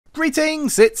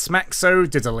Greetings, it's Maxo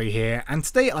Diddley here, and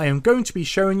today I am going to be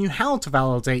showing you how to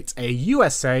validate a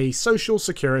USA social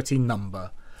security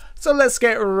number. So let's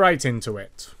get right into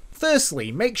it.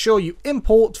 Firstly, make sure you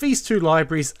import these two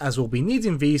libraries as we'll be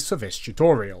needing these for this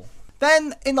tutorial.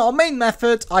 Then, in our main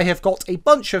method, I have got a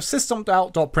bunch of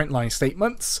system.out.println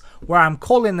statements where I'm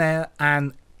calling there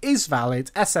an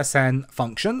isValidSSN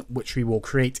function, which we will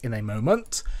create in a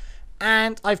moment.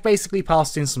 And I've basically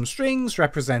passed in some strings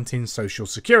representing social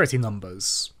security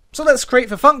numbers. So let's create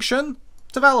the function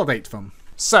to validate them.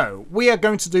 So we are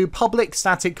going to do public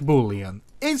static boolean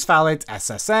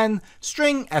isValidSSN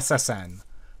string SSN.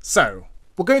 So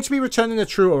we're going to be returning a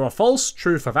true or a false,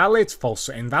 true for valid, false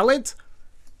for invalid.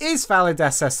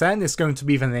 IsValidSSN is going to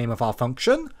be the name of our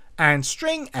function, and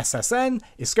string SSN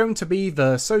is going to be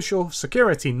the social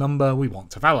security number we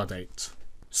want to validate.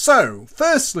 So,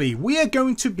 firstly, we are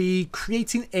going to be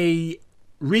creating a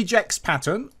regex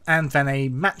pattern and then a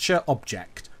matcher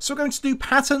object. So we're going to do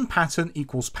pattern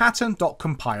equals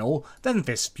pattern.compile, then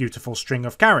this beautiful string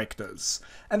of characters.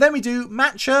 And then we do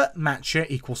matcher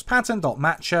equals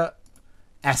pattern.matcher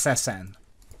SSN.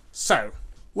 So,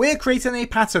 we're creating a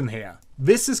pattern here.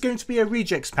 This is going to be a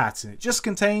regex pattern. It just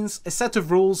contains a set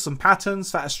of rules and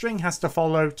patterns that a string has to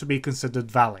follow to be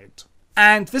considered valid.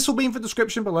 And this will be in the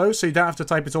description below, so you don't have to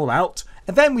type it all out.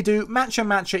 And then we do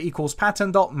matcher equals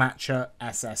pattern.matcher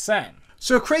SSN.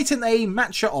 So we're creating a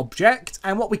matcher object,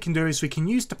 and what we can do is we can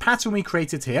use the pattern we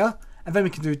created here, and then we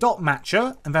can do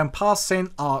 .matcher, and then pass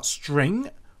in our string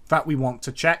that we want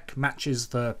to check matches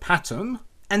the pattern.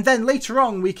 And then later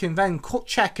on we can then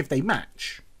check if they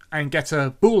match, and get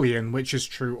a boolean which is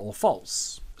true or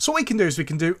false. So what we can do is we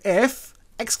can do if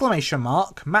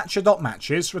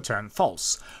matcher.matches return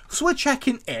false. So we're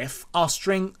checking if our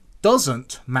string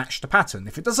doesn't match the pattern.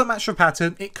 If it doesn't match the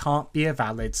pattern, it can't be a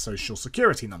valid social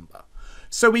security number.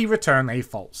 So we return a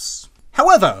false.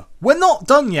 However, we're not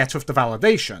done yet with the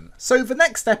validation. So the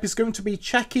next step is going to be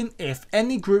checking if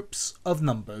any groups of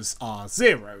numbers are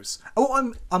zeros.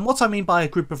 And what I mean by a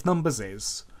group of numbers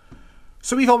is,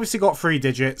 so we've obviously got 3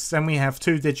 digits, then we have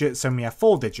 2 digits, then we have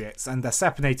 4 digits, and they're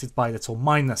separated by little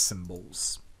minus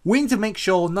symbols. We need to make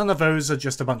sure none of those are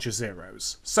just a bunch of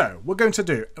zeros. So we're going to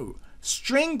do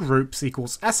string groups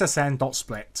equals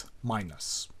ssn.split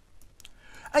minus.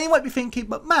 And you might be thinking,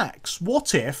 but Max,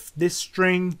 what if this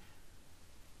string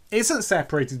isn't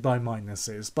separated by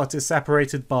minuses, but is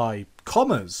separated by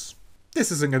commas?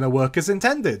 This isn't going to work as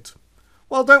intended.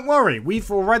 Well, don't worry, we've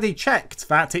already checked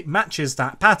that it matches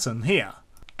that pattern here.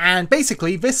 And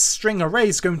basically, this string array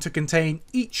is going to contain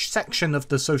each section of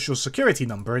the social security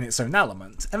number in its own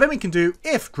element. And then we can do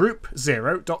if group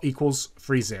 0 equals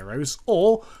 3 zeros,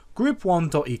 or group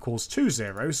 1 equals 2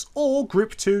 zeros, or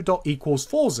group 2 equals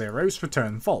 4 zeros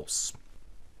return false.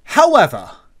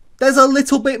 However, there's a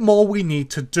little bit more we need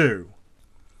to do.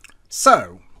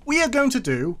 So, we are going to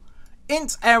do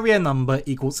int area number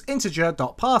equals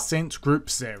integer.parseInt group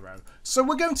 0. So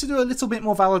we're going to do a little bit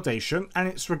more validation, and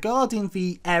it's regarding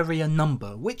the area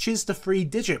number, which is the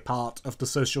 3-digit part of the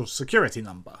social security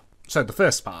number. So the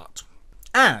first part.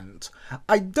 And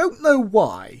I don't know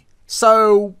why,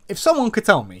 so if someone could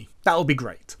tell me, that would be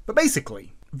great. But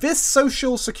basically, this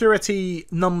social security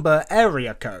number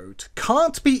area code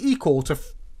can't be equal to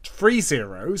 3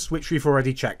 zeros, which we've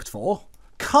already checked for,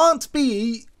 can't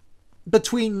be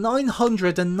between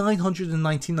 900 and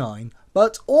 999,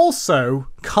 but also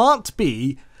can't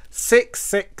be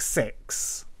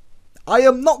 666. I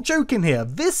am not joking here.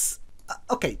 This,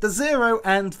 okay, the 0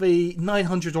 and the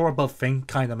 900 or above thing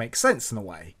kind of makes sense in a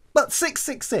way. But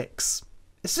 666,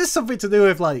 is this something to do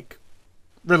with, like,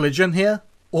 religion here?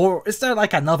 Or is there,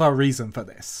 like, another reason for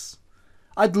this?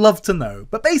 I'd love to know.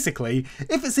 But basically,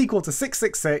 if it's equal to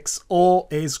 666 or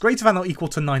is greater than or equal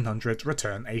to 900,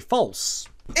 return a false.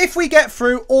 If we get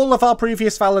through all of our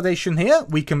previous validation here,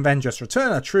 we can then just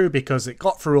return a true because it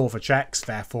got through all the checks,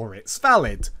 therefore it's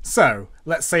valid. So,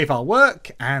 let's save our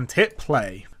work and hit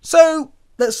play. So,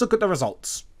 let's look at the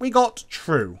results. We got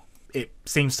true. It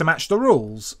seems to match the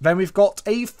rules. Then we've got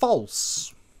a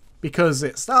false, because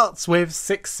it starts with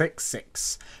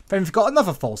 666. Then we've got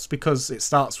another false, because it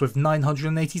starts with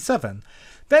 987.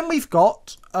 Then we've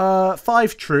got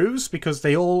 5 trues, because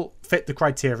they all fit the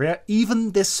criteria.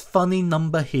 Even this funny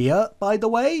number here, by the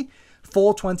way,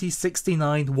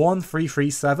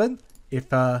 420691337. If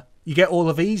you get all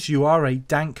of these, you are a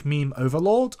dank meme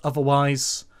overlord.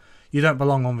 Otherwise, you don't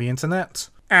belong on the internet.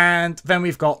 And then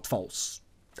we've got false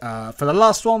for the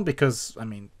last one, because, I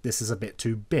mean, this is a bit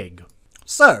too big.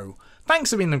 So,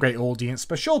 thanks for being a great audience.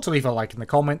 Be sure to leave a like in the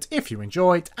comment if you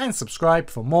enjoyed, and subscribe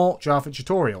for more Java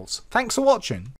tutorials. Thanks for watching.